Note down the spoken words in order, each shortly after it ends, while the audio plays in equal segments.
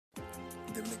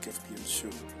the Make FPL show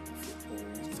for all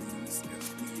things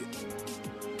FPL.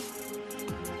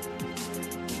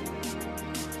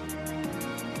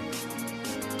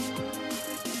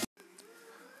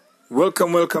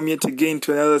 Welcome yet again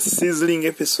to another sizzling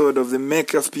episode of the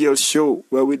Make FPL show,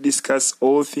 where we discuss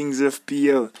all things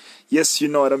FPL. Yes, you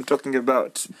know what I'm talking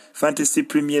about. Fantasy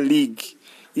Premier League.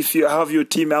 If you have your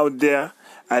team out there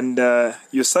and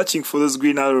you're searching for those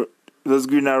green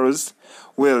arrows,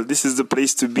 well, this is the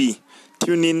place to be.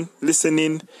 Tune in, listen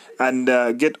in, and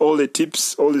get all the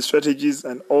tips, all the strategies,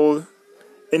 and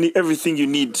everything you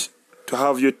need to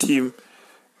have your team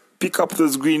pick up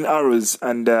those green arrows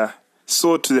and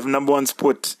soar to the number one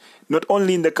spot, not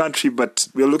only in the country, but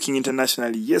we're looking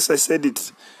internationally. Yes, I said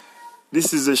it.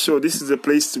 This is the show. This is the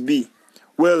place to be.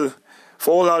 Well,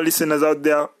 for all our listeners out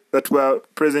there that were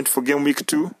present for Gameweek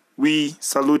 2, we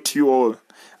salute you all.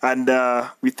 And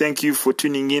we thank you for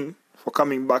tuning in, for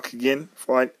coming back again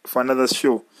for another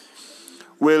show.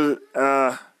 Well,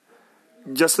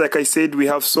 just like I said, we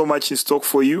have so much in stock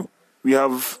for you. We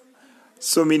have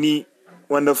so many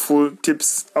wonderful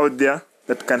tips out there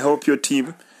that can help your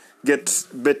team get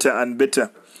better and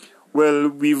better. Well,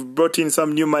 we've brought in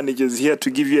some new managers here to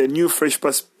give you a new fresh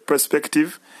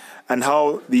perspective and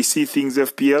how they see things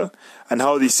FPL and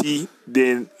how they see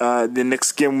the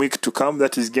next game week to come.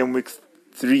 That is game week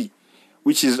 3,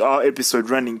 which is our episode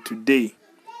running today.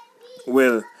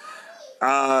 Well,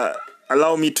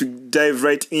 allow me to dive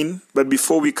right in. But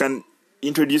before we can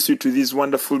introduce you to these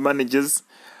wonderful managers,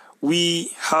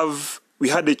 we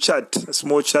had a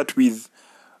small chat with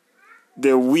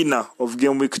the winner of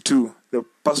Game Week 2, the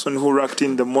person who racked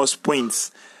in the most points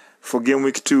for Game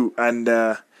Week 2,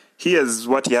 and here's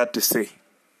what he had to say.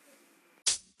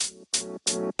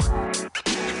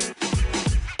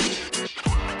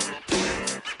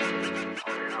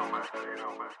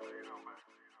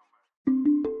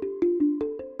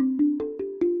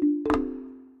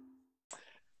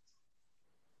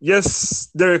 Yes,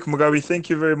 Derek Mugabe, thank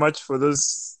you very much for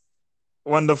those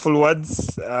wonderful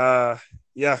words.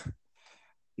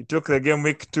 You took the Game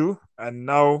Week 2, and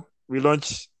now we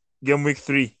launch Game Week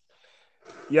 3.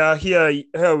 Yeah, here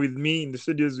with me in the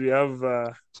studios we have,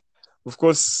 of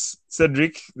course,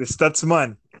 Cedric, the stats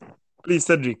man. Please,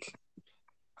 Cedric,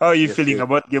 how are you feeling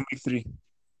about Game Week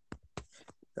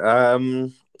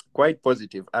 3? Quite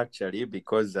positive actually,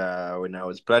 because when I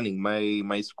was planning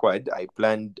my squad, I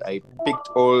picked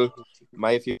all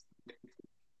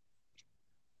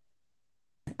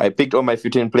my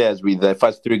 15 players with the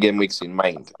first 3 game weeks in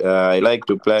mind. I like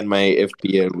to plan my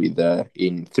FPL with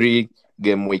in 3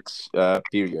 game weeks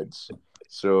periods.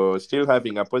 So still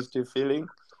having a positive feeling.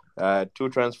 2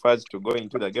 transfers to go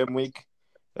into the game week.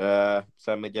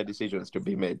 Some major decisions to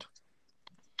be made.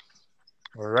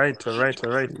 All right.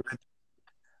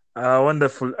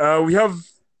 Wonderful. We have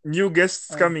new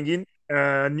guests coming in.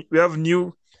 We have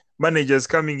new managers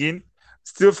coming in,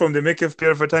 still from the Make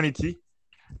FPL fraternity.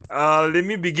 Let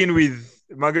me begin with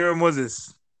Margaret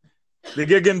Moses, the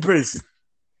Gegenpress.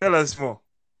 Tell us more.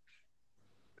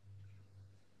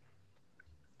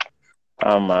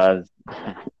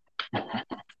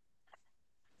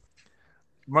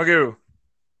 Margaret,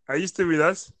 are you still with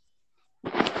us?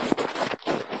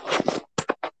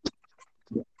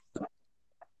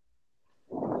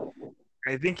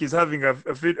 I think he's having a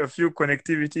few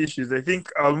connectivity issues. I think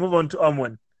I'll move on to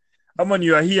Amon. Amon,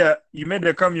 you are here. You made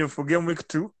a cameo for Game Week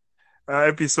 2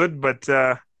 episode, but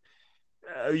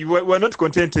you were not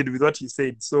contented with what he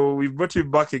said. So we brought you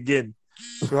back again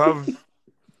to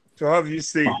have you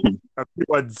say a few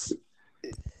words.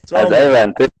 So, as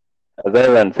Ivan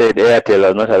said, Airtel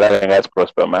was not allowing us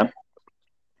prosper, man.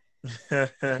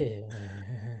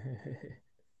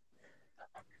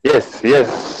 Yes.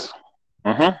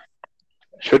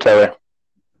 Shoot away.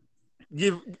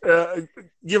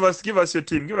 Give us your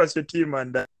team. Give us your team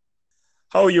and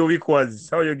how your week was.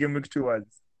 How your Game Week 2 was.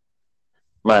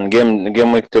 Man,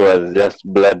 game week 2 was just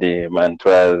bloody, man. It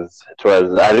was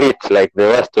elite, like the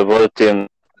worst of all teams.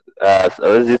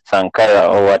 Was it Sankara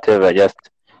or whatever? Just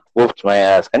whooped my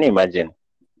ass. Can you imagine?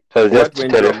 It was just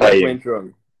terrifying. What went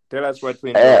wrong? Tell us what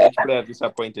went wrong. Which player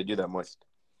disappointed you the most?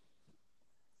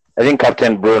 I think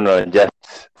Captain Bruno just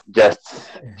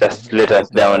let us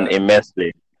down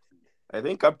immensely. I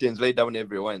think captains laid down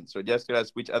everyone. So just tell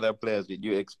us, which other players did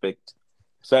you expect?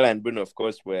 Salah and Bruno, of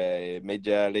course, were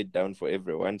major laid down for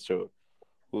everyone. So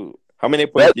how many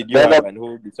points did you have and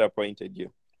who disappointed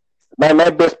you? My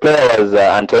best player was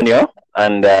Antonio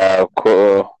and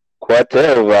Quarter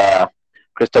of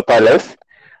Crystal Palace.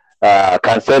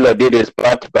 Cancelo did his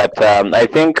part, but I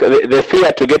think the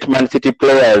fear to get Man City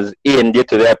players in due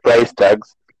to their price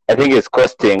tags, I think is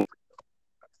costing.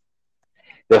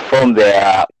 the form they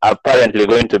are apparently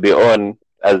going to be on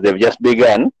as they've just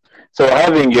begun. So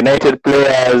having United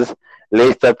players,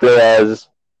 Leicester players,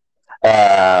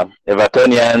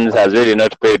 Evertonians has really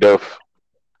not paid off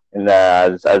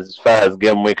as far as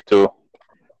game week 2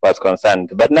 was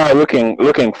concerned. But now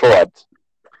looking forward,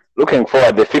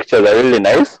 the fixtures are really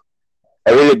nice.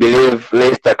 I really believe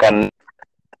Leicester can,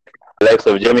 likes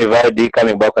of Jamie Vardy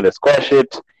coming back on the score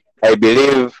sheet. I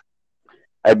believe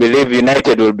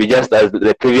United will be just as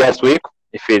the previous week.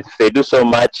 If they do so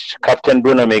much, Captain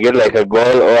Bruno may get like a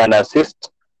goal or an assist,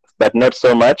 but not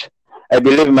so much. I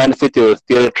believe Man City will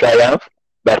still triumph,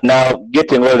 but now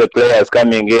getting all the players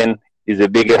coming in is the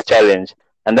biggest challenge.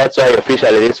 And that's why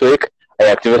officially this week I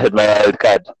activated my wild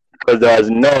card, because there was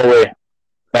no way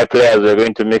my players were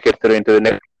going to make it through into the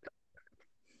next,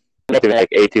 not even like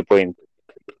 80 points.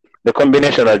 The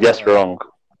combination was just wrong.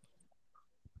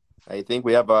 I think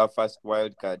we have our first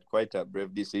wild card. Quite a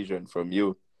brave decision from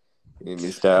you,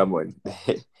 Mr. Hammond.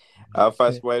 Our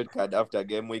first wild card after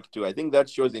game week 2. I think that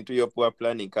shows into your poor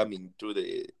planning coming to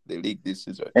the league this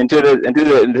season. Into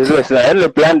the season. I only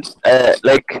planned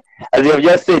like as you have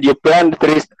just said, you planned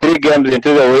three games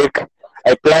into the week.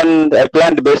 I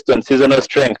planned based on seasonal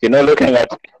strength. Looking at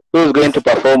who's going to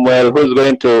perform well, who's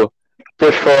going to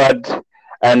push forward,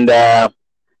 and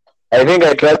I think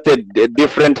I trusted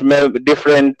different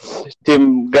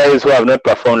team guys who have not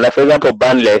performed. Like for example,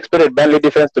 Burnley. I expected Burnley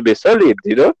defense to be solid.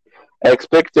 I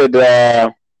expected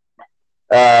guys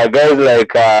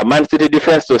like Man City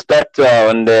defense to start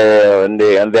on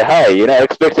the high. I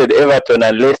expected Everton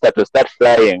and Leicester to start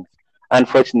flying.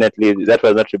 Unfortunately, that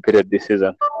was not repeated this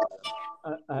season.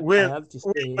 I have to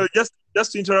say,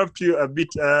 just to interrupt you a bit,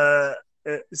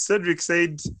 Cedric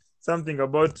said something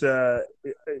about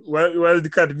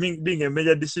wild card being a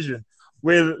major decision.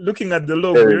 Well, looking at the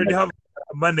log, we already have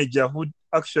a manager who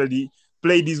actually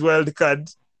played his wild card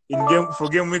for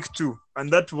game week 2,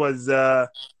 and that was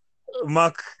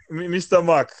Mr.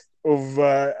 Mark of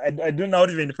I don't know how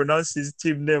to even pronounce his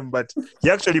team name, but he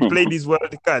actually played his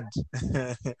wild card.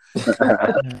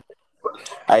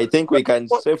 I think we can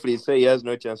safely say he has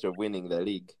no chance of winning the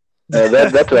league.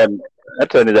 That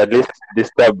one is at least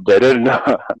disturbed. I don't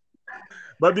know.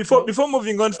 But before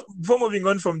moving on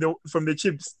from the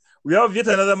chips, we have yet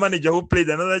another manager who played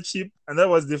another chip, and that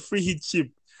was the free hit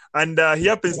chip, and he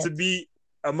happens to be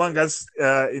among us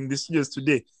in the studios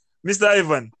today. Mr.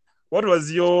 Ivan, what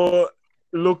was your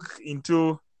look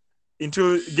into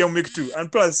game week 2?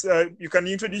 And plus, you can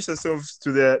introduce yourselves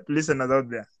to the listeners out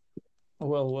there.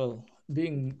 Well,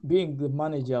 being the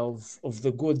manager of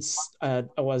the goods, I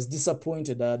was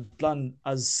disappointed. I had planned,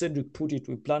 as Cedric put it,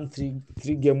 we planned three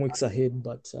game weeks ahead,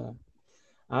 but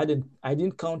I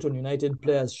didn't count on United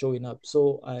players showing up.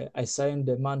 So I signed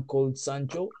a man called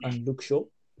Sancho and Luke Shaw,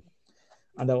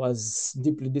 and I was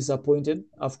deeply disappointed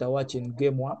after watching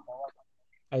game 1.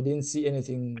 I didn't see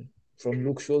anything from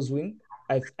Luke Shaw's wing.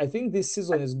 I think this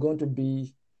season is going to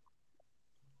be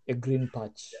a green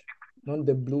patch. Not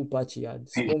the blue patch he had.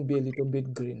 It's going to be a little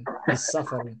bit green. He's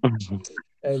suffering.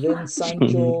 Then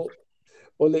Sancho,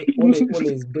 Ole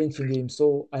is benching him.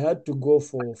 So I had to go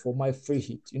for my free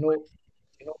hit. In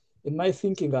my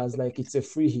thinking, I was like, it's a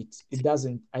free hit.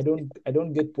 I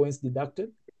don't get points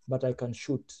deducted, but I can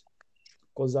shoot.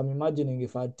 Because I'm imagining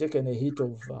if I had taken a hit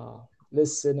of,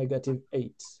 let's say,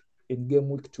 -8 in game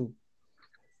week 2.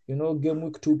 Game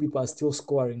week 2, people are still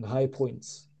scoring high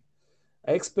points.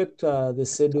 I expect I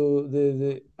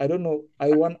don't know,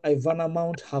 I want Ivana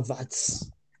Mount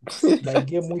Havertz by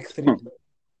game week 3.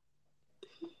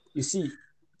 You see,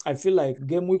 I feel like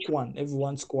game week 1,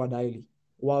 everyone scored highly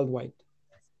worldwide.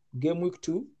 Game week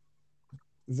 2,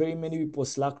 very many people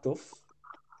slacked off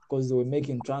because they were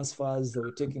making transfers, they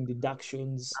were taking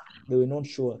deductions, they were not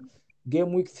sure.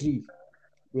 Game week 3,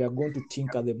 we are going to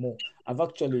tinker them more.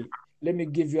 Let me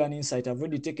give you an insight. I've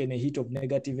already taken a hit of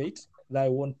 -8 that I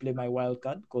won't play my wild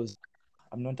card because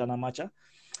I'm not an amateur.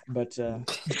 But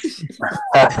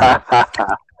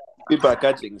people are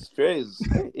catching strays.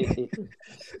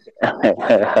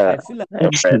 I feel like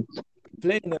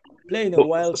playing a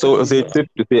wild card. So it's safe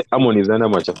to say Amon is an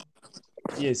amateur.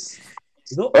 Yes.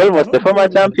 Almost a former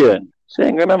champion.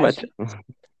 Saying an amateur.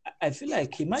 I feel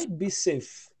like he might be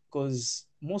safe because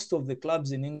most of the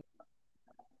clubs in England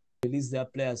release their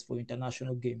players for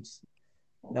international games.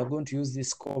 They're going to use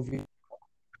this COVID.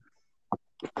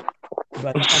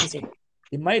 But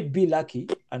he might be lucky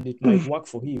and it might work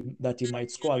for him that he might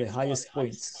score the highest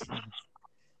points.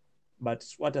 But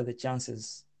what are the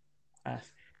chances? I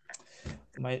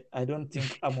don't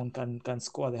think Amon can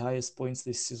score the highest points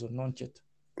this season, not yet.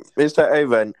 Mr.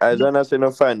 Ivan, as an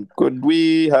Arsenal fan, could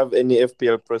we have any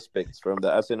FPL prospects from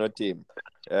the Arsenal team?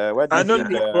 What do I you don't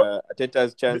think think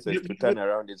Ateta's chances to turn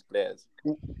around his players?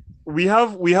 we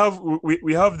have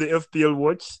the FPL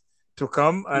watch to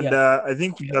come, and I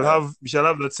think we shall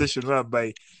have that session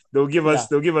whereby they'll give us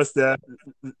their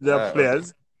Okay.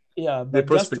 players, Yeah, the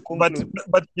but just to prospect. conclude,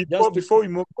 But just to before we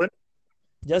move on,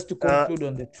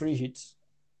 on the free hits,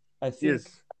 I think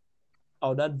yes, I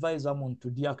would advise someone to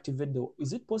deactivate the.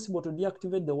 Is it possible to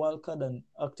deactivate the wild card and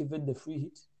activate the free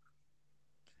hit?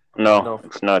 No, No.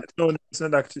 it's not. no, it's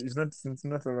not actually, it's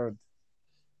not allowed.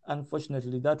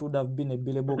 Unfortunately, that would have been a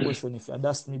billable question if you had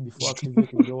asked me before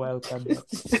activating the wild card, but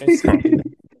let's continue.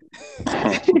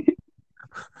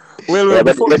 Well, But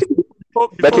before we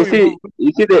move,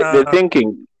 you see uh,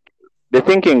 the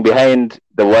thinking behind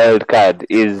the wild card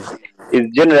is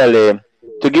generally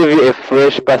to give you a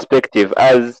fresh perspective.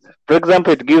 As for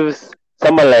example, it gives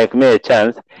someone like me a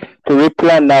chance to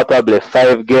replan now probably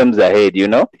 5 games ahead.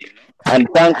 And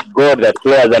thank God that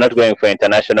players are not going for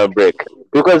international break,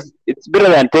 because it's better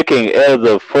than taking L's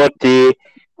of 40,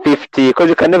 50, because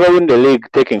you can never win the league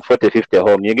taking 40, 50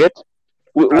 home. You get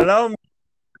allow me,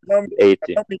 allow me,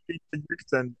 80. allow me to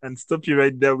interject and stop you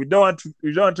right there. We don't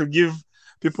want to give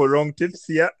people wrong tips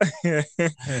here.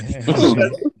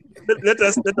 Let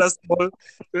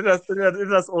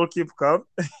us all keep calm.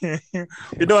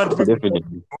 We don't want people to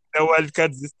Definitely. the wild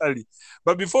cards this early.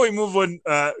 But before we move on,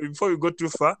 before we go too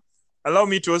far, allow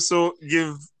me to also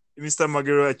give Mr.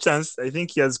 Magero a chance. I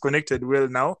think he has connected well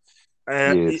now.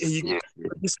 Yes. He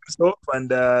introduced himself and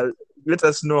let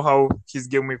us know how his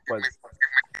game week was.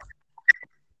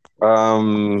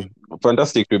 Um,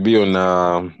 Fantastic to be on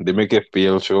the Make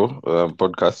FPL show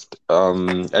podcast.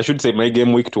 I should say my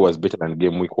game week 2 was better than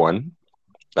game week 1.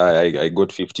 I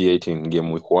got 58 in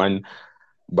game week 1,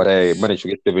 but I managed to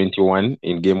get 71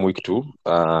 in game week 2.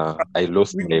 I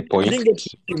lost my We point. didn't get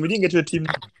your team. We didn't get your team.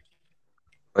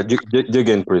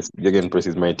 Gegenpress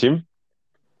is my team,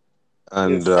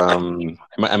 and Yes.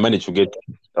 I managed to get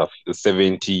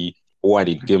 71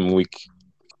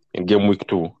 in game week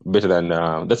 2, better than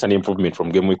that's an improvement from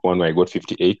game week 1 where I got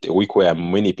 58, a week where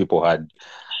many people had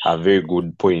a very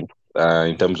good point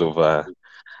in terms of the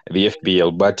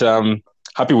FPL. But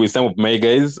happy with some of my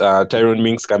guys. Tyrone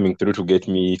Minks coming through to get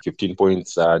me 15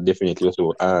 points. Definitely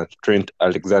also Trent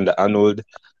Alexander-Arnold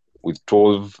with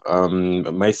 12.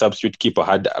 My substitute keeper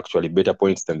had actually better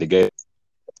points than the guy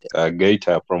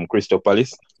Gaeta from Crystal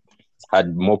Palace.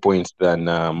 Had more points than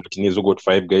Martinez, who got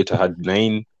 5. Gaeta had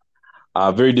 9.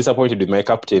 Very disappointed with my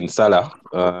captain Salah,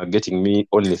 getting me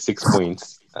only 6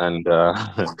 points, and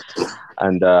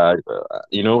and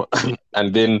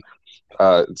and then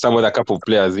some other couple of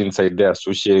players inside there: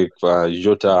 Sushek,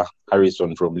 Jota,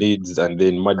 Harrison from Leeds, and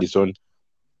then Madison,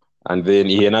 and then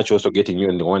Iheanacho also getting me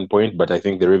only 1 point. But I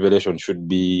think the revelation should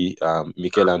be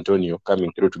Mikel Antonio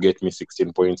coming through to get me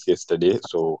 16 points yesterday.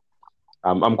 So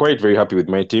I'm quite very happy with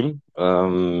my team.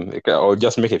 I'll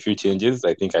just make a few changes,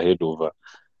 I think, ahead of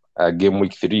game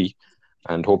week 3,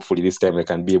 and hopefully this time I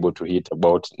can be able to hit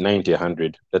about 90,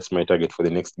 100. That's my target for the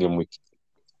next game week.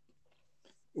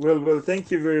 Well,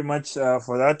 thank you very much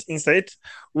for that insight.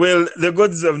 Well, the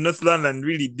gods of North London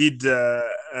really did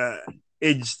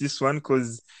edge this one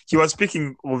because he was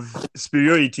speaking of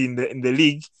superiority in the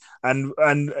league, and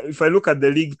if I look at the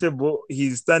league table,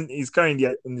 he's currently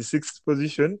in the 6th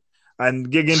position, and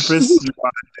Gegenpress you are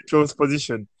at the 12th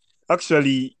position.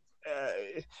 Actually,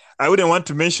 I wouldn't want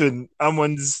to mention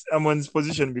Amon's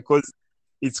position because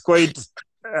it's quite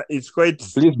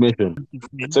Please mention.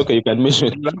 It's okay, you can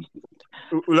mention.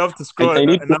 we'll have to scroll I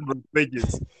need a number of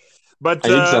pages. But I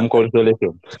need some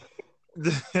consolation.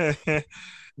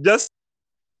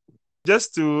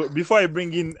 just to before I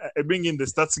bring in the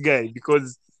stats guy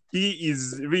because he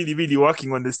is really really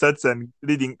working on the stats and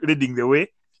leading the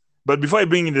way. But before I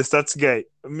bring in the stats guy,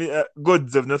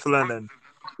 gods of North London,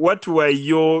 what were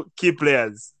your key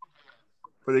players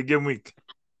for the game week?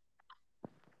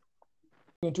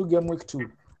 Into game week 2,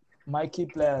 my key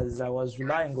players I was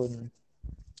relying on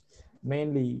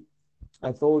mainly.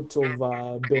 I thought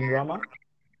of Ben Rama.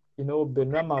 Ben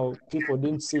Rama, people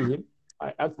didn't see him.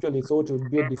 I actually thought it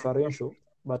would be a differential,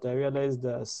 but I realized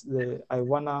that the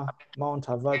Iwana Mount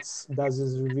Havertz does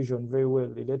his revision very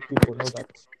well. He let people know that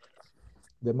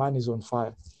the man is on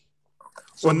fire.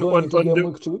 So going into game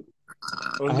week 2,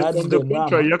 I had on the Ben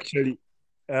contrary, Rama. actually,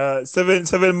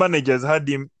 seven managers had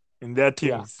him in their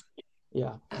teams.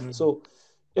 Yeah. So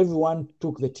everyone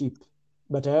took the tip,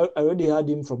 but I already had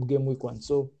him from game week 1.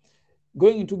 So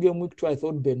going into game week 2, I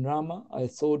thought Ben Rama. I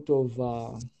thought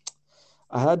of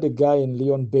I had a guy in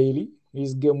Leon Bailey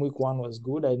His game week 1 was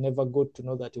good. I never got to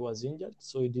know that he was injured,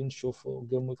 so he didn't show for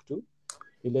game week 2.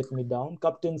 He let me down.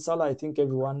 Captain Salah, I think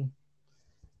everyone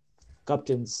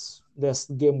captains, their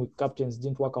game week captains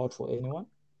didn't work out for anyone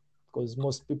because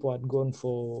most people had gone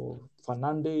for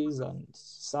Fernandes and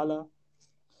Salah.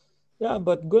 Yeah,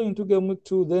 but going to game week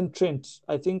 2, then Trent.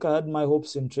 I think I had my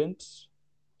hopes in Trent,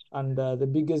 and the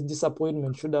biggest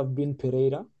disappointment should have been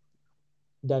Pereira,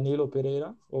 Danilo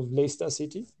Pereira of Leicester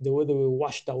City. The way they were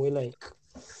washed away like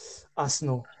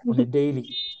Arsenal on a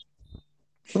daily.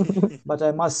 But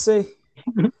I must say,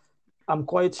 I'm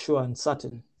quite sure and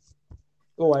certain.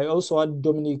 Oh, I also had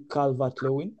Dominic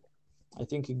Calvert-Lewin. I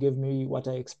think he gave me what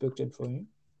I expected from him.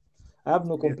 I have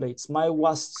no complaints. My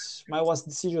worst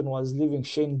decision was leaving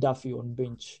Shane Duffy on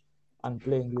bench and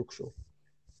playing Luke Shaw.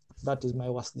 That is my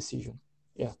worst decision.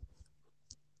 Yeah,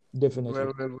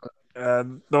 definitely.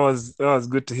 That was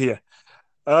good to hear.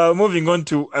 Moving on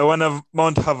to I wanna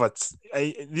Mount Havertz.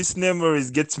 This name always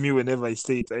gets me whenever I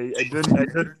say it. I don't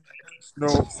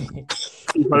know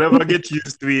if I'll ever get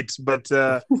used to it. But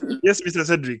yes, Mr.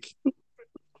 Cedric,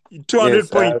 200 Yes,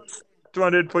 points,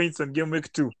 200 points on game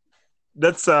week 2.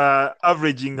 That's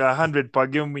averaging 100 per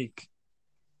game week.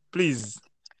 Please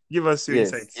give us your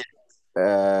yes. insights.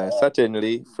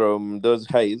 Certainly, from those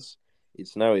highs,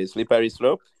 it's now a slippery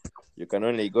slope. You can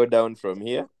only go down from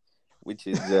here, which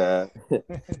is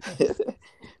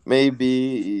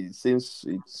maybe since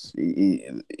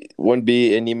it won't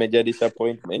be any major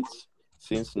disappointments.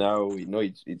 Since now we know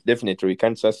it's definitely we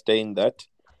can't sustain that.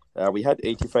 We had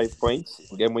 85 points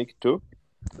in game week 2.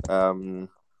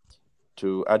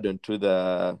 To add on to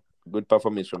the good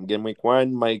performance from game week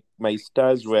 1, my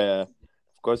stars were,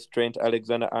 of course, Trent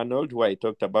Alexander-Arnold, who I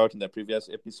talked about in the previous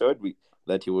episode,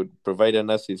 that he would provide an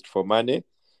assist for Mane,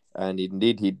 and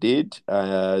indeed he did.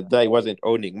 Though I wasn't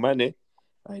owning Mane,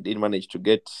 I did manage to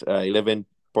get 11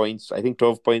 points, I think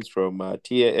 12 points from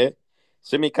TAA.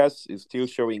 Tsimikas is still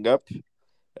showing up.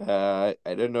 I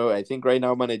don't know. I think right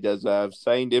now managers have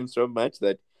signed him so much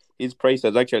that his price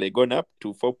has actually gone up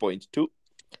to 4.2,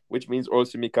 which means all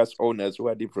Tsimikas owners who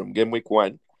had him from game week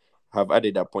 1 have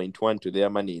added a 0.1 to their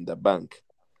money in the bank.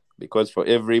 Because for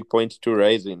every 0.2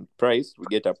 rise in price, we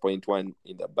get a 0.1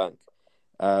 in the bank.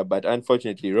 But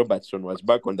unfortunately, Robertson was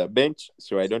back on the bench,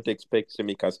 so I don't expect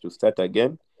Tsimikas to start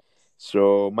again.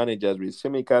 So managers with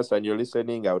Tsimikas, and you're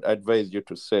listening, I would advise you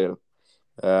to sell.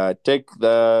 Take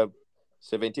the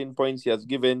 17 points he has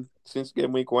given since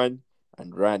game week 1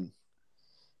 and run.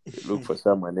 Look for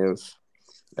someone else.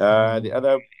 The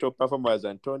other top performer is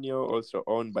Antonio, also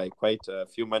owned by quite a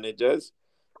few managers.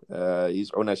 His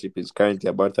ownership is currently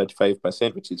about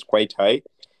 35%, which is quite high.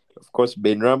 Of course,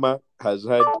 Benrahma has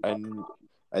had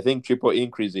I think triple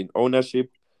increase in ownership.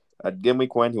 At game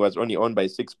week 1, he was only owned by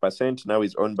 6%. Now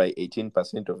he's owned by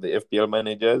 18% of the FPL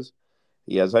managers.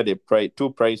 He has had two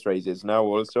price rises now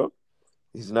also.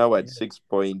 He's now at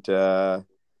 6.7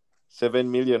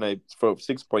 million, for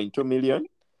 6.2 million,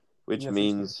 which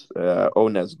means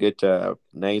owners get a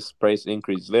nice price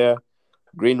increase there.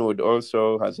 Greenwood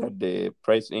also has had the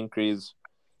price increase.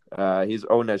 His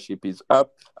ownership is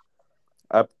up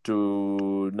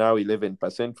to now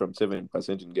 11% from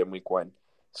 7% in game week 1.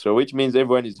 So which means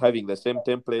everyone is having the same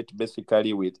template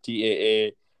basically with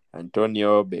TAA,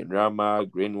 Antonio, Benrahma,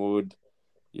 Greenwood,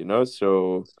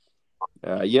 so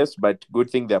yes, but good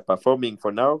thing they're performing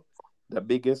for now. The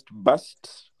biggest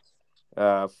bust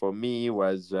for me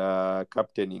was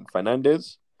captaining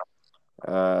Fernandes,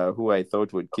 who I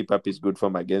thought would keep up his good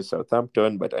form against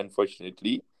Southampton, but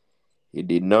unfortunately he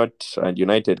did not, and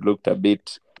United looked a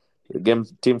bit,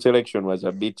 team selection was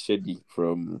a bit shady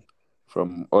from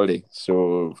Ole,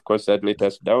 so of course that let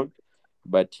us down.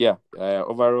 But yeah,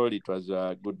 overall it was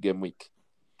a good game week.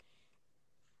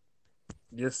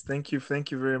 Yes, thank you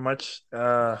very much.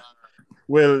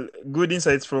 Well, good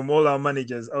insights from all our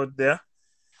managers out there.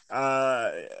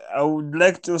 I would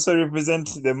like to also represent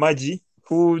the Magi,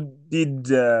 who did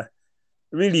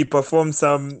really perform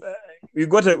some. We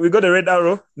got a red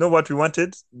arrow, not what we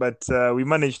wanted, but we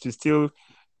managed to still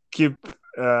keep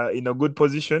in a good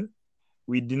position.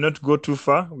 We did not go too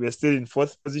far. We are still in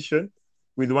 4th position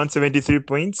with 173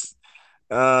 points.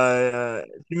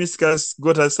 Timiskas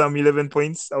got us some 11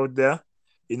 points out there.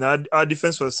 In our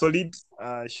defense was solid.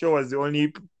 Shaw was the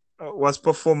only worst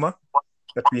performer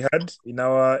that we had in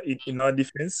our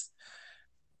defense.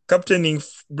 Captaining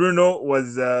Bruno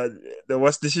was the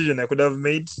worst decision I could have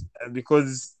made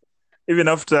because even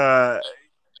after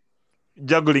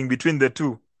juggling between the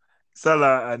two,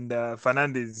 Salah and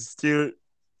Fernandes, still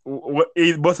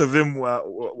both of them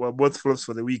were both flops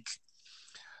for the week.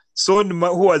 Son,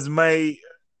 who was my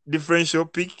differential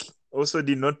pick, also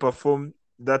did not perform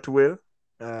that well.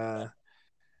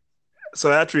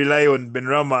 So I had to rely on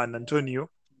Benrahma and Antonio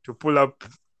to pull up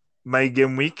my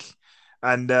game week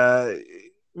and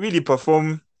really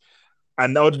perform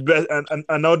and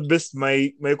outbest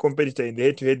my competitor in the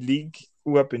head-to-head league,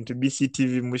 who happened to be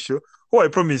CTV Musho, who I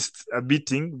promised a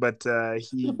beating, but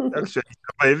he actually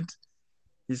survived.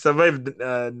 He survived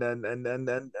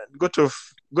and got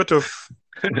off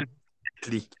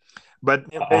quickly.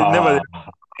 But nevertheless,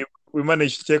 we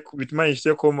managed to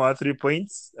take home our 3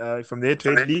 points from the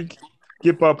head-to-head league,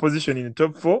 keep our position in the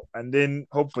top 4, and then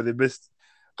hope for the best.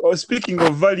 Oh, speaking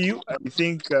of value, I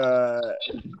think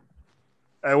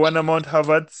I won Mount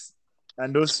Havertz,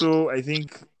 and also I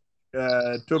think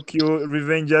Tokyo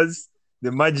Revengers,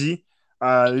 the Magi,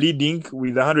 are leading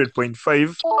with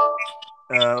 100.5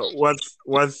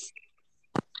 worth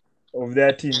of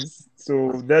their teams.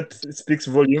 So that speaks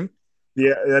volume. They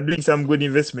are doing some good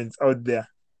investments out there.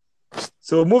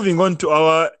 So moving on to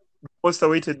our most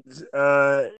awaited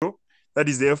show, that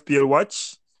is the FPL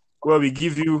Watch, where we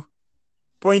give you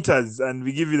pointers and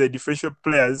we give you the differential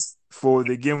players for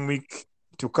the game week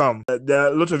to come. There are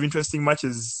a lot of interesting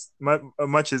matches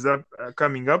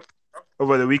coming up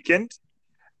over the weekend.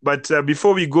 But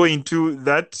before we go into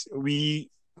that, we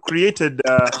created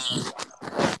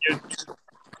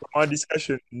our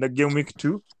discussion in the game week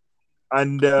 2.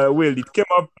 And well, it came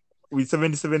up with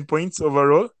 77 points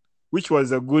overall, which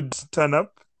was a good turn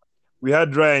up. We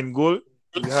had Ryan goal.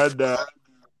 We had PAA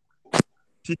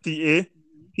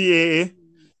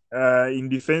in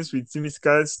defense with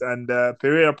Simiskas and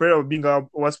Pereira. Pereira being our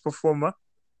worst performer,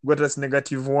 got us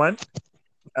 -1.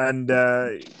 And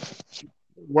to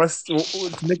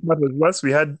make matters worse,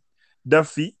 we had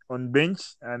Duffy on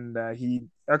bench, and he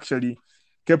actually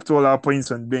kept all our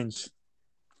points on bench.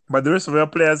 But the rest of our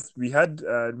players we had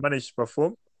managed to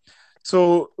perform.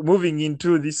 So moving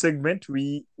into this segment,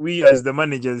 we as the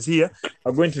managers here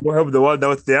are going to go help the world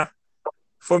out there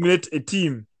formulate a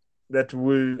team that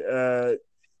will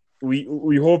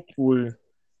we hope will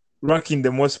rank in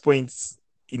the most points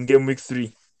in game week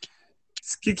 3.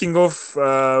 It's kicking off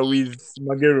with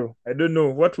Magero. I don't know,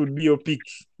 what would be your pick?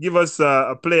 Give us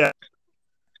a player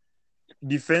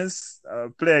defense, a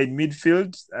player in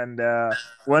midfield, and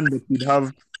one that would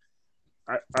have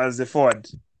as a forward.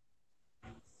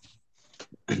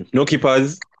 No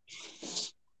keepers.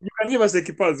 You can give us a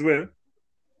keeper as well.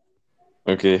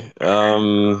 Okay.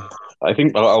 I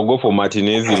think I'll go for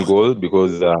Martinez in goal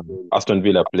because Aston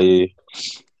Villa play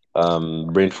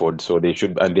Brentford, so they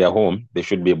should, and they are home. They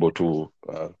should be able to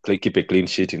keep a clean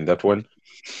sheet in that one.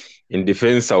 In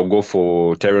defense, I'll go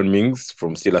for Tyrone Mings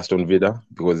from still Aston Villa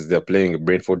because they're playing a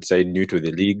Brentford side new to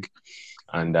the league,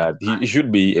 and he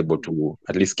should be able to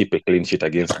at least keep a clean sheet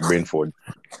against Brentford.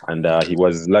 And he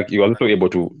was also able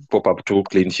to pop up 2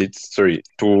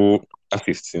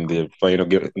 assists in the final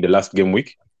game, in the last game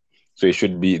week. So he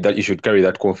should carry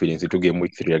that confidence into game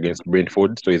week 3 against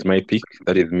Brentford. So it's my pick.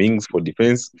 That is Mings for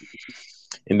defense.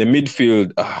 In the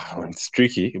midfield, it's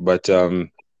tricky, but in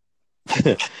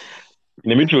the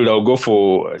midfield, I'll go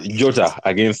for Jota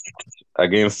against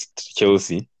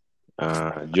Chelsea.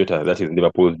 Jota, that is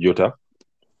Liverpool's Jota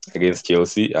against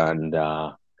Chelsea, and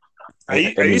are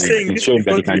you saying this because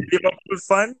you're a Liverpool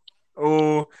fan,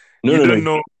 or you don't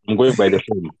know? I'm going by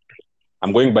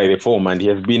the form. And he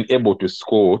has been able to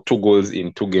score 2 goals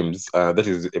in 2 games.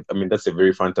 That's a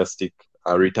very fantastic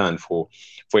return for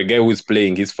a guy who is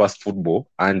playing his first football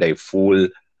and a full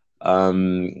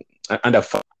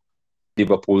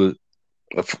Liverpool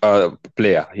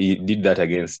player. He did that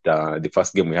against the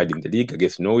first game we had in the league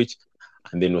against Norwich,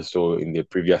 and then also in the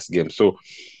previous game. So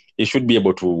he should be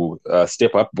able to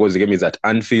step up because the game is at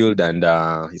Anfield, and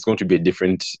it's going to be a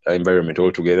different environment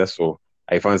altogether. So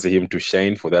I fancy him to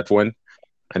shine for that one.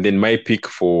 And then my pick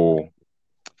for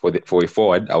a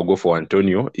forward, I'll go for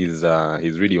Antonio. He's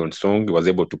really on song. He was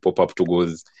able to pop up 2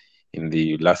 goals in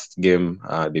the last game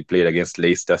they played against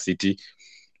Leicester City,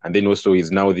 and then also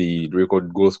he's now the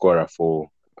record goal scorer for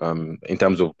in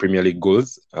terms of Premier League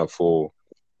goals for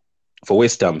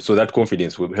West Ham. So that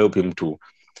confidence will help him to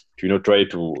try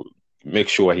to make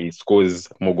sure he scores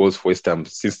more goals for West Ham,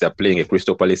 since they're playing a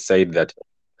Crystal Palace side that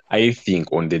I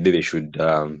think on the day they should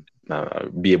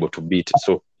be able to beat.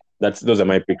 So those are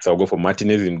my picks. I'll go for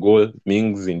Martinez in goal,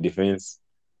 Mings in defense,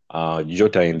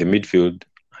 Jota in the midfield,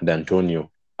 and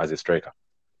Antonio as a striker.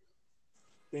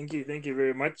 Thank you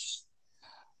very much.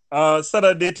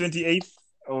 Saturday, 28th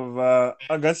of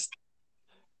August,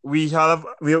 we shall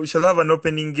have an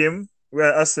opening game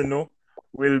where Arsenal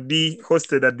will be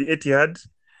hosted at the Etihad,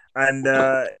 and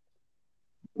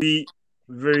be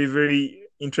very, very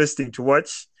interesting to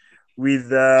watch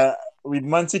with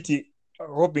Man City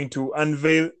hoping to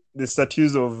unveil the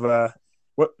statues of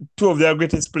two of their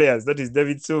greatest players, that is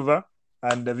David Silva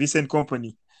and Vincent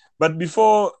Company. But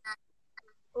before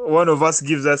one of us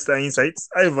gives us the insights,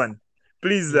 Ivan,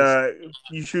 please,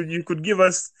 you could give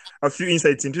us a few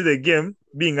insights into the game.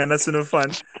 Being an Arsenal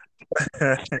fan,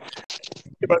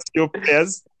 give us your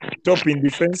players, top in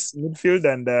defense, midfield,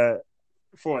 and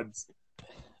forwards.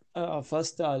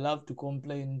 First, I love to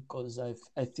complain because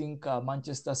I think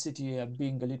Manchester City are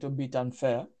being a little bit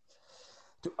unfair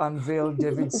to unveil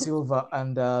David Silva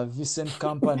and Vincent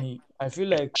Company. I feel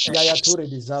like Yaya Toure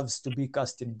deserves to be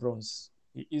cast in bronze.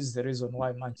 He is the reason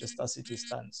why Manchester City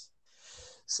stands.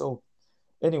 So,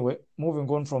 anyway, moving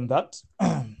on from that,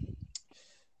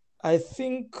 I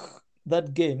think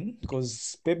that game,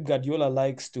 because Pep Guardiola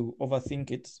likes to overthink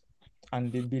it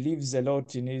and he believes a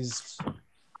lot in his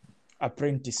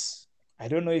apprentice. I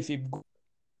don't know if he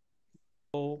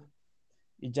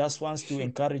just wants to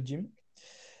encourage him,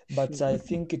 but I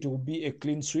think it will be a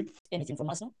clean sweep. Anything from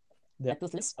Arsenal? They are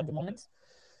toothless at the moment,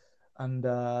 and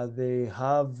they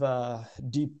have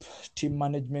deep team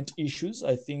management issues.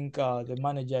 I think the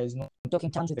manager is not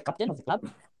talking terms with the captain of the club,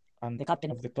 and the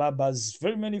captain of the club has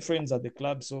very many friends at the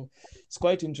club, so it's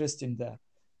quite interesting there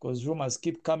because rumors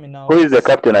keep coming out. Who is the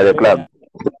captain at the club?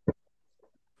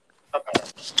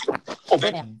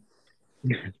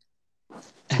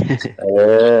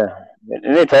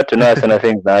 It's hard to know Arsenal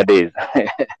things nowadays.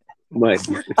 But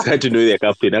it's hard to know the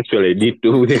captain. Actually, I need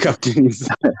to know who the captain is.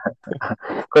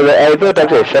 Because I thought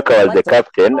actually Shaka was the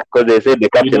captain because they said the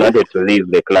captain wanted to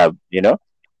leave the club, 3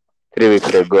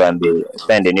 weeks ago, and they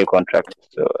signed a new contract.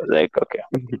 So like, okay.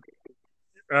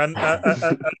 And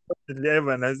unfortunately,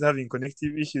 Evan is having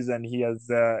connective issues and he has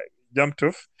jumped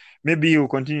off. Maybe he'll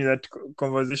continue that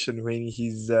conversation when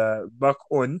he's back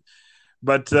on.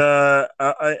 But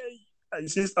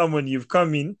since Amon, you've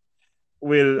come in,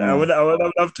 well, I would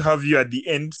love to have you at the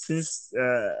end since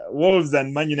Wolves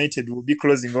and Man United will be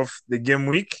closing off the game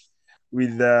week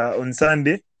with on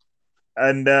Sunday,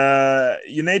 and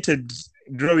United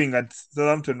drawing at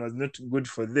Southampton was not good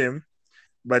for them,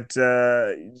 but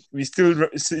we still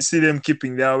see them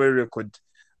keeping their away record,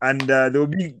 and they'll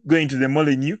be going to the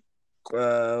Molineux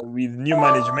with new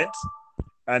management,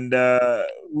 and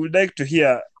we would like to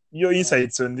hear your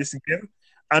insights on this game.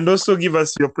 And also give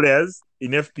us your players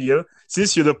in FPL.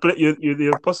 Since you're the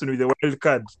person with the wild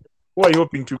card, who are you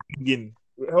hoping to bring in?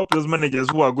 Help those managers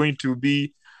who are going to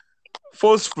be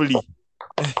forcefully.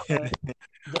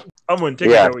 Amon, take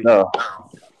it away. No.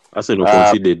 Arsenal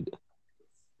conceded.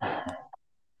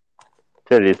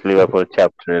 Tell this Liverpool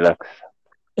chap to relax.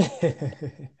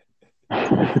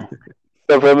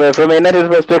 So from a United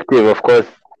perspective, of course,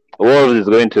 Wolves is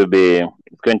going to be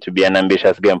an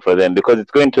ambitious game for them because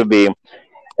it's going to be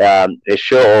a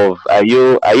show of are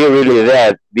you really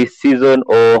there this season,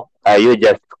 or are you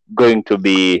going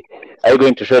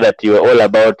to show that you are all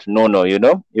about no,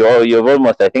 you've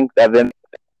almost, I think, have them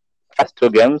last 2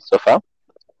 games so far,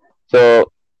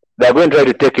 so they're going to try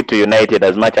to take it to United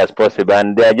as much as possible,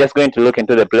 and they're just going to look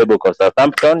into the playbook of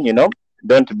Southampton.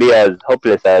 Don't be as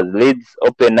hopeless as Leeds.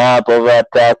 Open up, over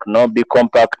attack, be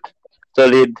compact,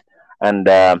 solid, and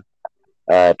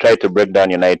try to break down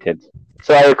United.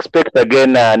 So I expect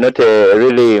again not a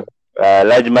really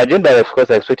large margin, but of course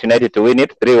I expect United to win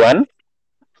it 3-1.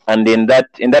 And in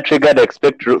that regard, I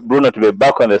expect Bruno to be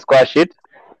back on the score sheet,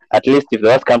 at least if the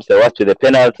worst comes to the worst with the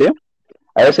penalty.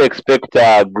 I also expect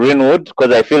Greenwood,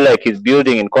 because I feel like he's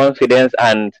building in confidence,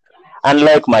 and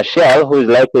unlike Martial, who is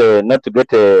likely not to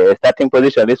get a starting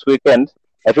position this weekend,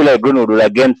 I feel like Greenwood will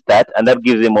again start, and that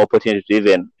gives him opportunity to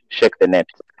even shake the net.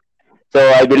 So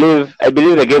I believe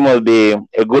the game will be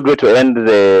a good way to end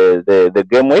the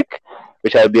game week,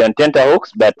 which will be on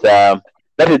tenterhooks. But that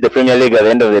is the Premier League at the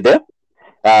end of the day,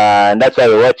 and that's why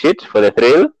we watch it, for the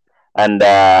thrill. And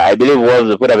I believe Wolves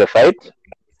will put up a fight.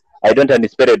 I don't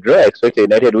anticipate a draw. I expect a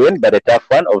United win, but a tough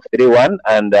one of 3-1,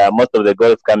 and most of the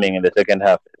goals coming in the second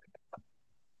half.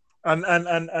 And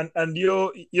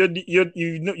you're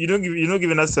not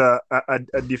giving us a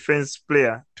defense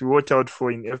player to watch out for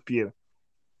in FPL.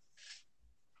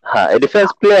 A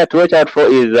defense player to watch out for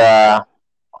is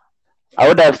I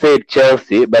would have said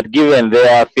Chelsea, but given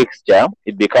their fixture,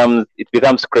 it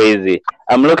becomes crazy.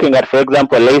 I'm looking at, for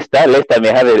example, Leicester. Leicester may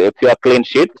have a pure clean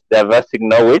sheet. They're versing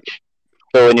Norwich.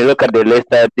 So when you look at the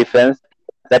Leicester defense,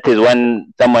 that is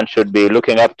one someone should be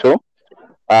looking up to.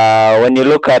 When you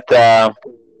look at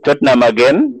Tottenham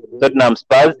again, Tottenham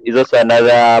Spurs is also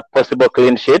another possible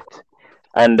clean sheet.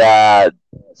 And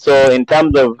so in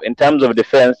terms of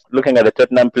defense, looking at the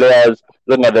Tottenham players,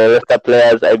 looking at the Leicester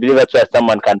players, I believe that's where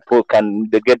someone can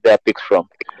get their picks from.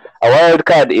 A wild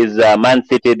card is Man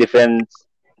City defense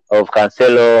of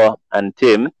Cancelo and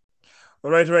Tim.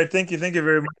 All right. Thank you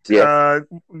very much. Yes.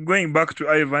 Going back to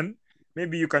Ivan,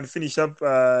 maybe you can finish up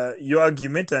your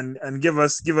argument and give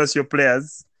us your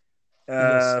players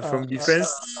Yes. from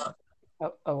defense.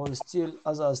 I was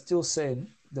still saying,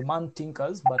 the man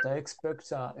tinkers, but I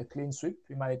expect a clean sweep.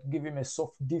 He might give him a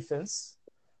soft defense.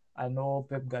 I know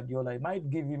Pep Guardiola, he might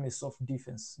give him a soft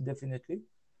defense, definitely.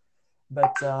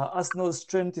 But Arsenal's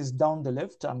strength is down the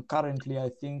left, and currently I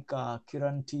think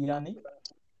Kieran Tierney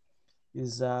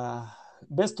is,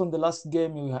 based on the last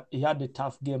game, he had a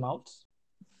tough game out.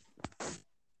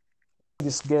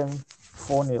 This game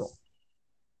 4-0.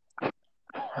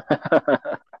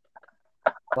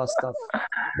 First half.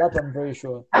 That I'm very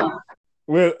sure.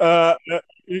 Well,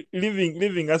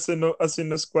 leaving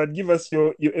Arsenal squad, give us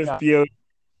your FPL.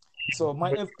 So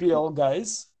my FPL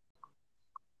guys.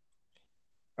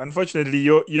 Unfortunately,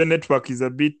 your network is a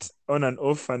bit on and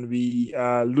off, and we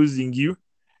are losing you.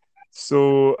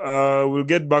 So we'll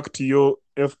get back to your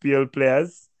FPL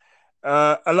players.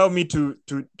 Allow me to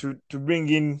bring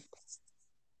in.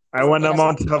 I want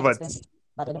Mount Havertz.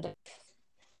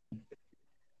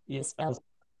 Yes.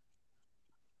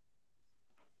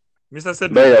 Mr.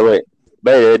 Cedric.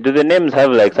 By the way, do the names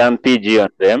have like some PG on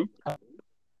them?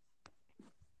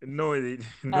 No, they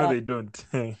don't.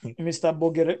 Mr.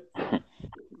 Bogere.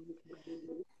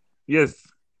 Yes.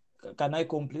 Can I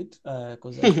complete?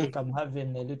 Because I think I'm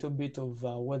having a little bit of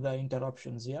weather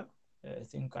interruptions here. I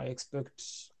think I expect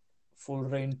full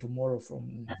rain tomorrow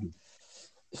from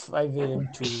 5 a.m.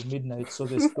 to midnight. So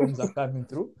the storms are coming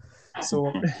through.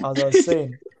 So as I was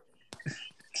saying.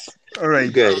 All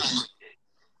right, guys.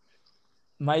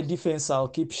 My defense, I'll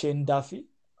keep Shane Duffy.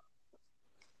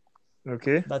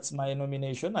 Okay. That's my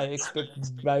nomination. I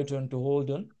expect Brighton to hold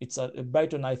on. It's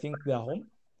Brighton, I think they're home.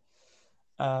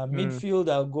 Midfield,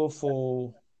 I'll go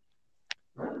for...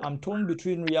 I'm torn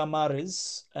between Riyad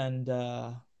Mahrez and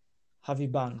Harvey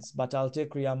Barnes, but I'll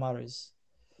take Riyad Mahrez.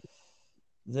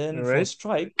 Then for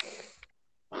strike,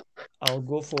 I'll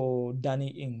go for Danny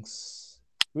Ings.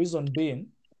 Reason being,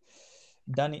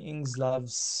 Danny Ings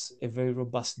loves a very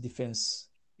robust defense.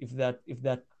 If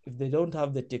they don't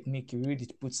have the technique, he really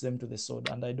puts them to the sword.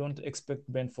 And I don't expect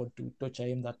Brentford to torture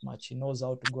him that much. He knows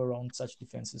how to go around such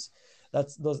defenses.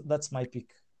 That's my pick.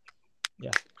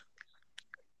 Yeah.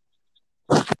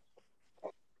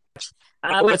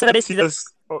 Have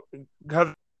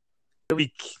a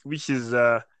week, which is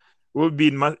will be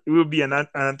an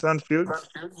Anfield.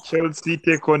 Chelsea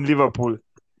take on Liverpool.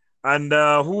 And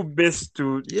who best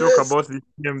to talk about this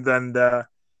game than the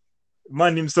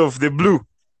man himself, the Blue,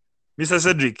 Mr.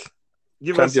 Cedric?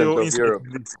 Give us your insight.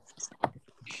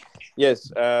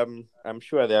 Yes, I'm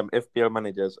sure there are FPL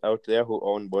managers out there who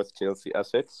own both Chelsea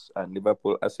assets and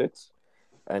Liverpool assets.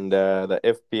 And the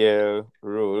FPL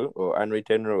rule or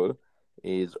unwritten rule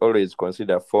is always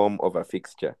consider form over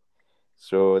fixture.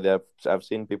 So I've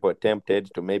seen people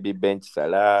tempted to maybe bench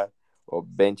Salah or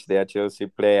bench their Chelsea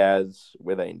players,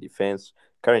 whether in defense.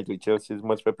 Currently, Chelsea's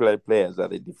most popular players are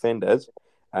the defenders,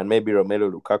 and maybe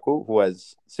Romelu Lukaku, who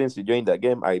has, since he joined the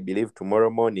game, I believe tomorrow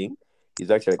morning,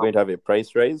 he's actually going to have a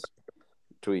price rise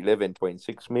to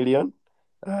 11.6 million.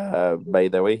 By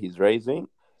the way, he's rising.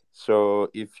 So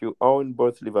if you own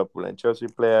both Liverpool and Chelsea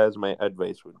players, my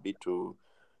advice would be to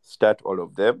start all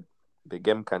of them. The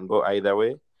game can go either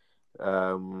way.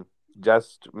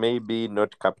 Just maybe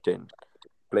not captain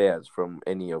players from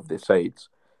any of the sides.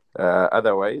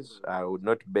 Otherwise, I would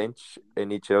not bench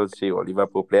any Chelsea or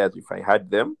Liverpool players if I had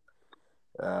them.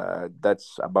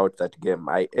 That's about that game.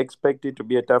 I expect it to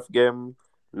be a tough game,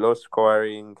 low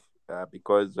scoring,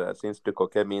 because since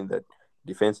Tuchel came in, that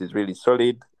defense is really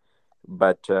solid.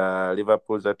 But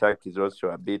Liverpool's attack is also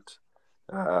a bit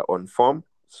on form.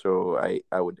 So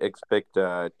I would expect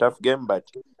a tough game,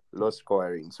 but low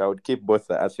scoring. So I would keep both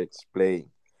the assets playing.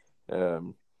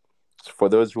 For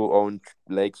those who own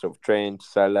likes of Trent,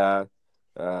 Salah,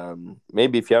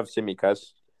 maybe if you have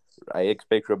Simicas, I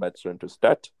expect Robertson to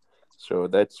start. So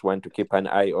that's one to keep an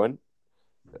eye on.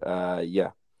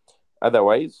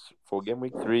 Otherwise, for Game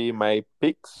Week 3, my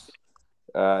picks,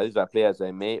 these are players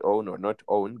I may own or not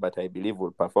own, but I believe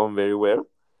will perform very well.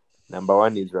 Number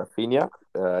 1 is Rafinha.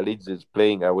 Leeds is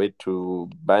playing away to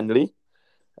Burnley.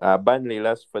 Burnley,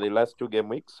 for the last 2 game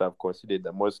weeks, have conceded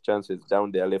the most chances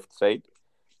down their left side.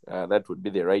 That would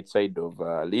be the right side of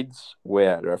Leeds,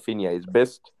 where Rafinha is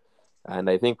best. And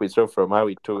I think we saw from how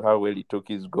well he took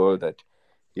his goal that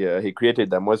he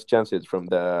created the most chances from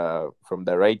the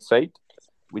right side,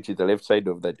 which is the left side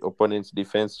of the opponent's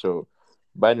defense. So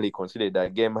Burnley conceded a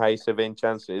game high 7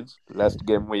 chances last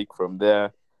game week. From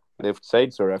there, left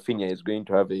side, so Rafinha is going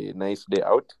to have a nice day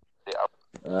out.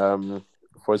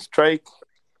 For strike,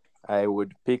 I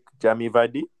would pick Jamie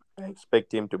Vardy. I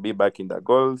expect him to be back in the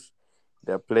goals.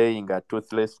 They're playing at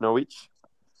Toothless Norwich,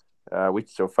 which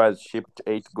so far has shipped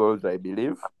 8 goals, I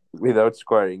believe, without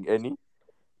scoring any.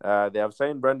 They have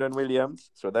signed Brandon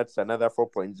Williams, so that's another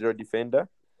 4.0 defender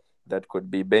that could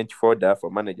be bench fodder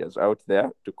for managers out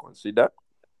there to consider.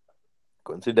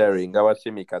 Considering our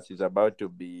Simicas is about to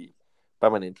be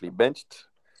permanently benched.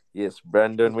 Yes,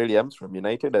 Brandon Williams from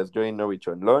United has joined Norwich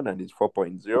on loan and is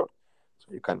 4.0. So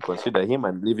you can consider him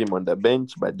and leave him on the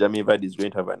bench, but Jamie Vardy is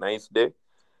going to have a nice day.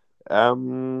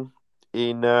 In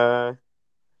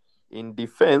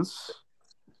defense,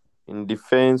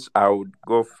 I would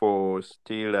go for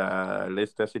still a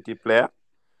Leicester City player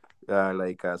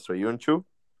like Soyuncu.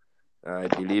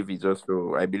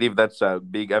 I believe that's a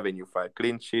big avenue for a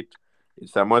clean sheet.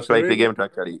 It's the most likely game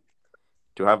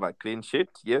to have a clean sheet.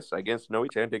 Yes, against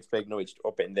Norwich. I don't expect Norwich to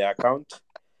open their account.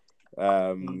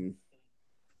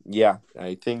 Yeah,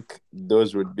 I think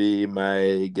those would be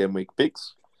my game week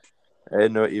picks. I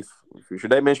don't know if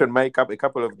should I mention a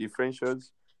couple of differentials,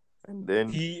 and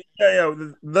then Yeah.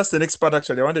 That's the next part.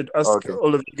 Actually, I wanted to ask okay.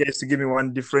 all of you guys to give me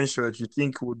one differential that you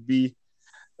think would be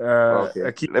Okay.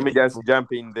 a key. Let me just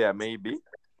jump in there maybe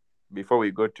before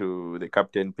we go to the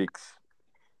captain picks.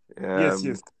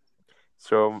 Yes.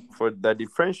 So for the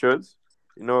differentials,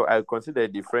 I consider a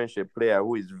differential player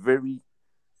who is very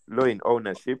low in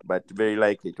ownership but very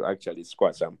likely to actually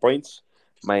score some points.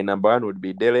 My number one would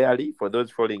be Dele Alli for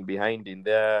those falling behind in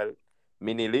their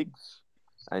mini leagues,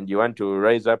 and you want to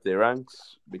rise up the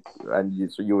ranks,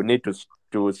 so you need to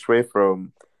sway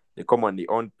from the commonly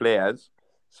owned players.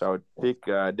 So I would pick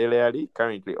Dele Alli,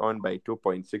 currently owned by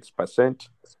 2.6%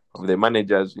 of the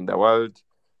managers in the world,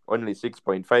 only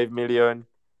 6.5 million.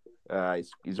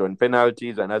 He's on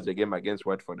penalties and has a game against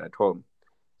Watford at home.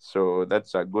 So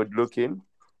that's a good looking.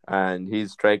 And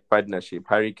his strike partnership,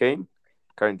 Harry Kane,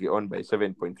 currently owned by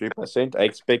 7.3%. I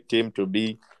expect him to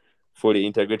be fully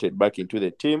integrated back into the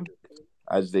team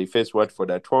as they face Watford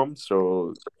at home.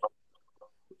 So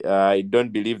I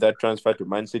don't believe that transfer to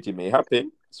Man City may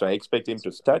happen. So I expect him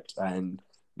to start and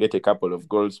get a couple of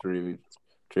goals to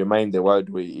remind the world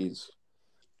where he is.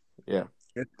 Yeah.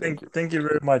 Thank you. Thank you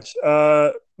very much.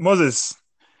 Moses,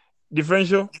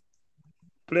 differential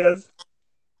players?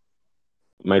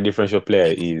 My differential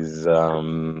player is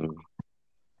I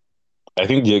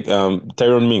think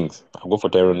Tyrone Mings. I'll go for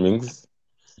Tyrone Mings.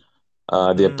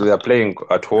 They're playing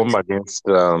at home against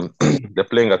they're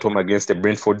playing at home against a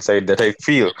Brentford side that I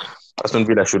feel Aston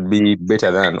Villa should be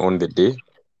better than on the day,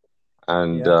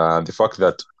 and the fact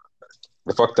that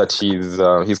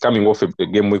he's coming off a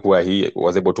game week where he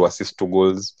was able to assist 2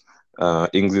 goals,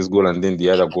 Ings' goal and then the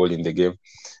other goal in the game,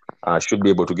 should be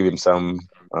able to give him some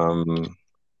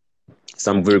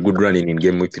very good running in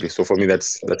game week 3. So for me,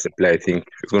 that's a play I think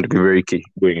is going to be very key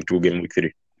going into game week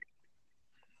 3.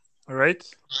 All right.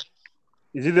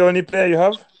 Is he the only player you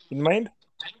have in mind?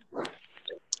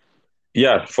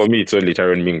 Yeah, for me, it's only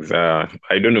Tyrone Mings. I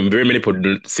don't know. Very many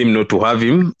people seem not to have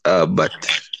him, but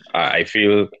I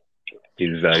feel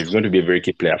he's going to be a very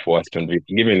key player for Aston Villa,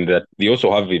 given that they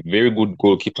also have a very good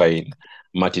goalkeeper in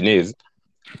Martinez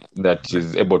that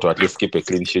is able to at least keep a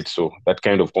clean sheet. So that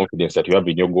kind of confidence that you have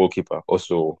in your goalkeeper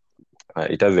also,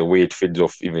 it has a way it feeds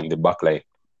off even the back line.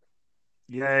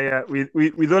 Yeah.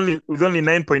 With only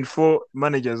 9.4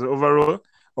 managers overall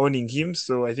owning him,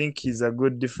 so I think he's a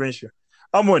good differential.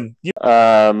 Amon,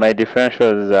 My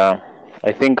differentials,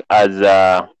 I think as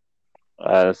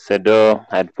Sedo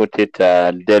had put it,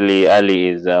 Dele Alli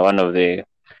is one of the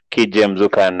key gems who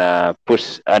can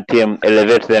push a team,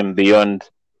 elevate them beyond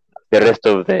the rest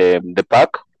of the pack.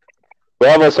 We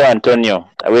have also Antonio.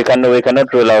 We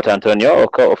cannot rule out Antonio.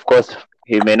 Of course,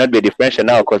 he may not be a differential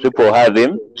now because people have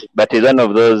him, but he's one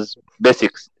of those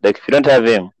basics. Like if you don't have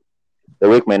him, the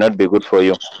week may not be good for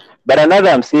you. But another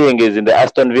I'm seeing is in the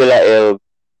Aston Villa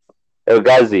El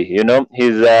Ghazi.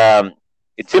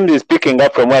 It seems he's picking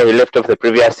up from where he left off the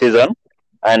previous season.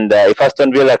 And if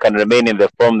Aston Villa can remain in the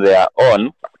form they are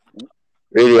on,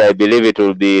 really, I believe it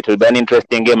will be an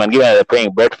interesting game. And given that they're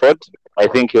playing Brentford, I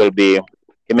think he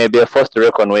may be a force to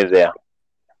reckon with there.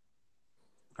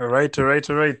 All right.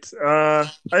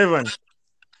 Ivan,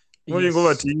 moving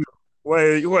over to you. Who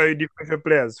are your differential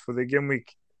players for the game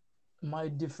week? My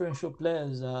differential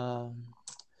players,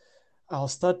 I'll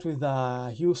start with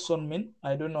Hugh Sonmin.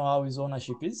 I don't know how his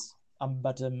ownership is,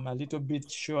 but I'm a little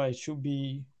bit sure it should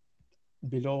be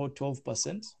below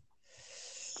 12%.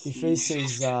 He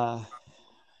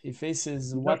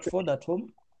faces Watford at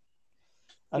home.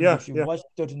 And if you've watched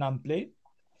Tottenham play,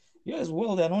 Yes,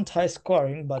 well, they're not high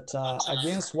scoring, but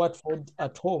against Watford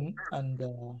at home and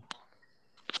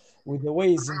with the way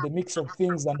he's in the mix of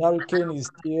things and Harry Kane is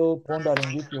still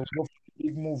pondering if he'll go for a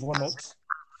big move or not,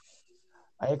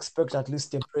 I expect at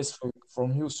least a brace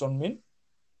from Houston Min.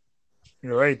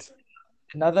 You're right.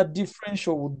 Another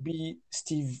differential would be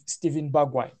Steven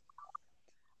Bergwijn.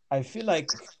 I feel like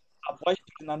I've watched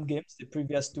Tottenham games, the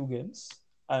previous two games,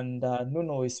 and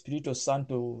Nuno Espirito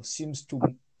Santo seems to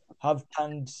have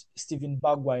turned Steven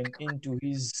Bergwijn into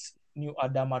his new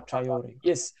Adama Traore.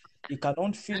 Yes, he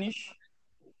cannot finish,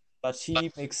 but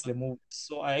he makes the move.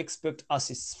 So I expect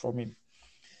assists from him.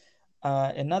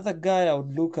 Another guy I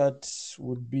would look at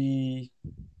would be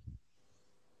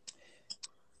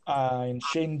in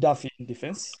Shane Duffy in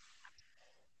defense.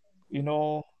 You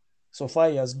know, so far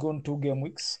he has gone 2 game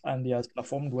weeks and he has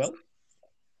performed well.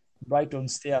 Brighton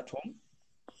stay at home.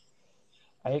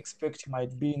 I expect he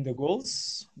might be in the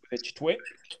goals with a Chitwe.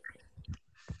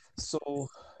 So,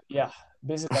 yeah,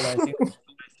 basically, I think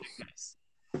guys.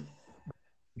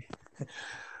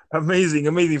 Amazing,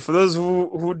 amazing. For those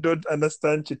who don't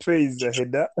understand, Chitwe is a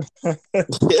header.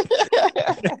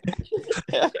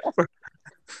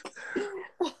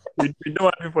 we don't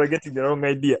want people getting the wrong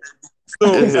idea. So,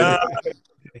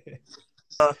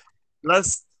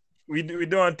 last, we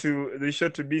don't want the show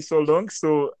to be so long.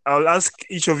 So, I'll ask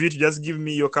each of you to just give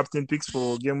me your captain picks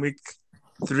for game week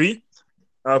 3.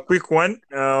 Quick one.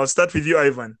 I'll start with you,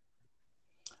 Ivan.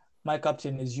 My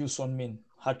captain is Yuson Min,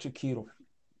 hat-trick hero.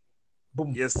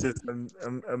 Boom. Yes,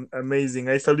 amazing.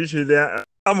 I salute you there.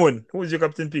 Amon, who's your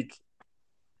captain pick?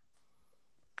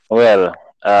 Well,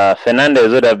 Fernandez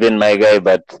would have been my guy,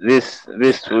 but this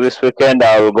weekend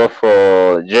I will go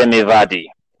for Jamie Vardy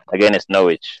against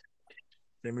Norwich.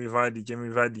 Jamie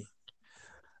Vardy.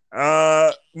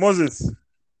 Moses,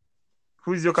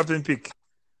 who's your captain pick?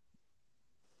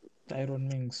 Tyrone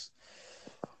Mings.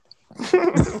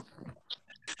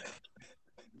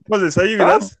 Moses, are you with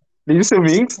us? Did you say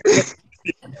Minks?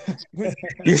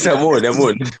 Yes, I'm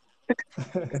on.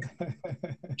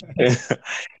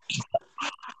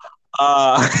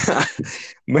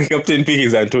 My captain pick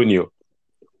is Antonio.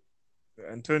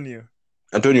 Antonio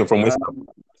from West Ham.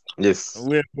 Yes.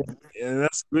 Well,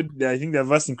 that's good. I think they're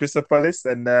vast in Crystal Palace,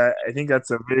 and I think that's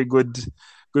a very good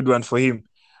one for him.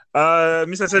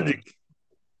 Mr. Cedric.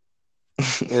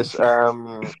 Yes,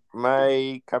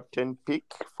 my captain pick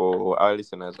for our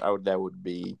listeners out there would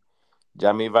be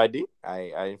Jamie Vardy.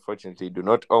 I unfortunately do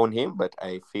not own him, but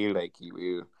I feel like he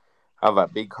will have a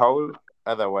big haul.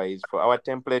 Otherwise, for our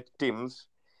template teams,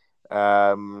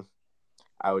 I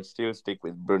would still stick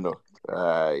with Bruno.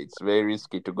 It's very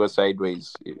risky to go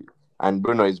sideways, and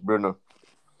Bruno is Bruno.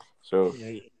 So,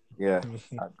 yeah,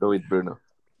 I'll go with Bruno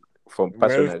from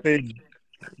personal.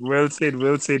 Well said.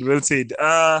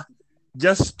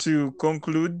 Just to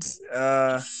conclude,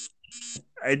 I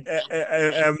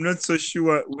am not so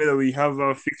sure whether we have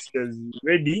our fixtures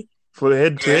ready for the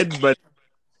head-to-head, but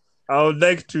I would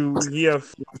like to hear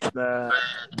from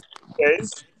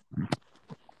guys,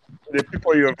 the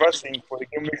people you are versing for the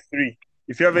game week 3.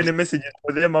 If you have any messages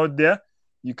for them out there,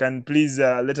 you can please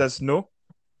let us know,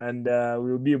 and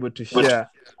we'll be able to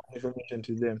share information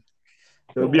to them.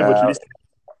 They'll be able to listen.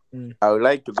 I would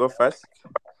like to go first.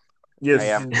 Yes. I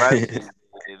am versing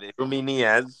the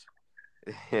Romanians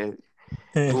who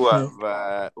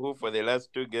for the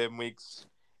last 2 game weeks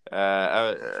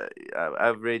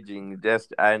averaging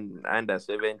just under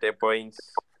 70 points,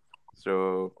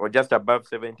 or just above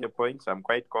 70 points. I'm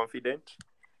quite confident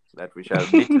that we shall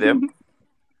beat them.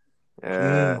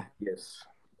 Yes,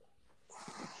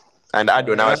 and add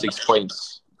on our 6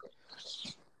 points.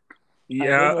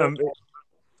 Yeah,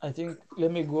 I think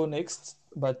let me go next,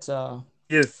 but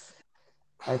yes,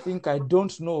 I think I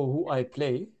don't know who I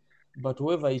play, but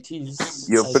whoever it is,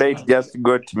 your plate just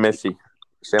got messy.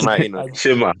 Shema.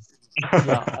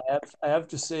 Yeah, I have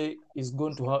to say is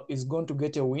going to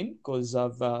get a win because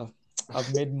I've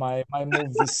made my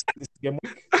move this game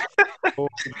week. So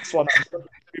this one I'm going to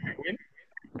win,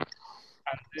 and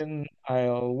then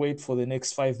I'll wait for the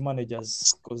next 5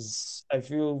 managers because I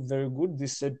feel very good.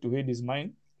 This head-to-head is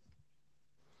mine.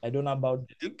 I don't know about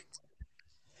the league.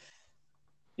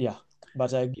 Yeah,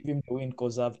 but I give him the win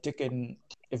because I've taken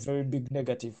a very big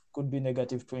negative. Could be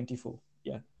negative 24.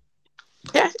 Yeah.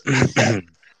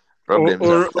 Problems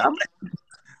have come.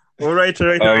 All right.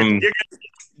 I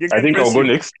think I'll go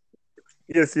next.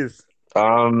 Yes.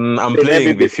 I'm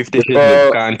playing the 50 Shades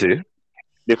of Kante.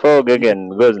 Before Gegen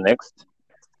goes next,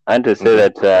 I want to say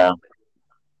that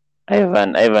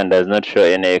Ivan does not show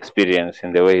any experience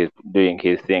in the way he's doing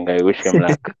his thing. I wish him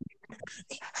luck.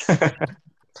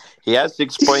 He has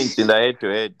 6 points in the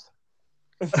head-to-head.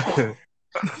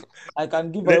 I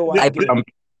can give The- away one I game.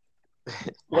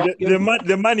 One game.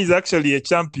 the man is actually a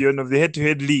champion of the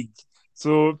head-to-head league.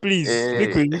 So please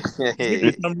speak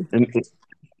with some.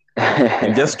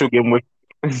 in just 2 game weeks.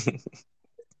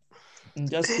 In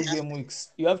just 2 game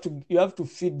weeks, you have to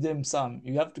feed them some.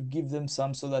 You have to give them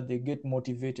some so that they get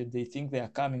motivated. They think they are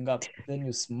coming up. Then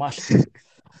you smash them.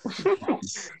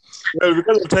 Well,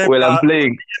 because of time, Well, I'm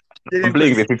playing getting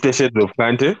to the 50 Shades of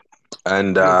Kante,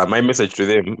 and Yes. my message to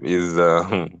them is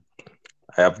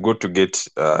I have got to get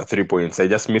 3 points. I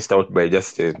just missed out by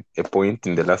just a point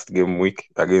in the last game week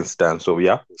against Dan. So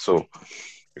yeah, so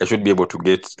I should be able to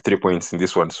get 3 points in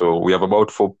this one. So we have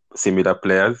about 4 similar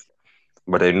players,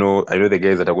 but I know the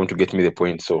guys that are going to get me the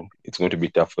points. So it's going to be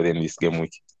tough for them this game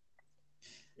week.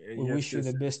 We Yes, wish you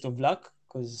yes. the best of luck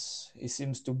because he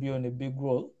seems to be on a big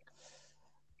roll.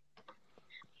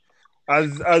 As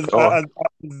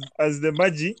the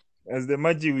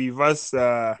Magi we verse.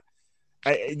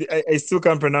 I still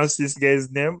can't pronounce this guy's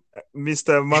name,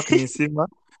 Mr. Mark Nisima,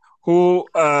 who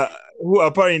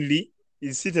apparently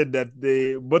is seated at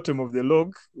the bottom of the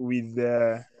log with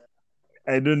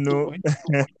I don't know.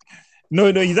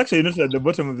 No, he's actually not at the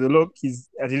bottom of the log. He's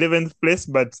at 11th place,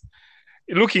 but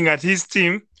looking at his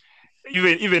team,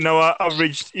 even our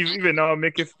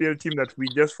Make FPL team that we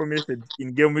just formatted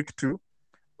in game week 2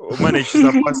 managed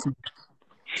to surpass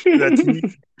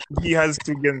that he has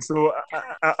 2 games. So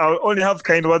I'll only have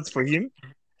kind words for him.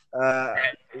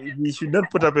 He should not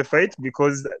put up a fight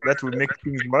because that will make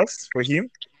things worse for him.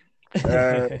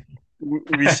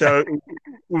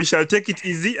 We shall take it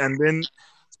easy and then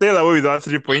sail away with our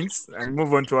 3 points and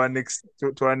move on to our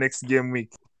next game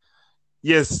week.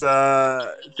 Yes,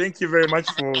 thank you very much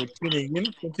for tuning in.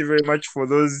 Thank you very much for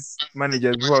those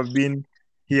managers who have been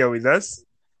here with us.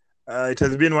 It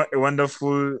has been a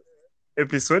wonderful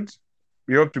episode.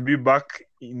 We hope to be back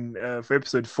in for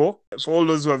episode 4. For all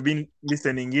those who have been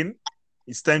listening in,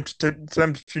 it's time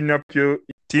to tune up your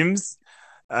teams.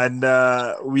 And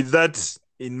with that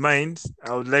in mind,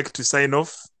 I would like to sign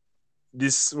off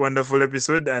this wonderful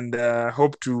episode and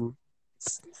hope to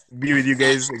be with you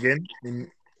guys again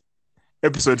in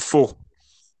episode 4.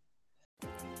 The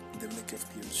Make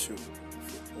FPL Show for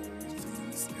all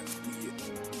things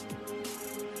FPL.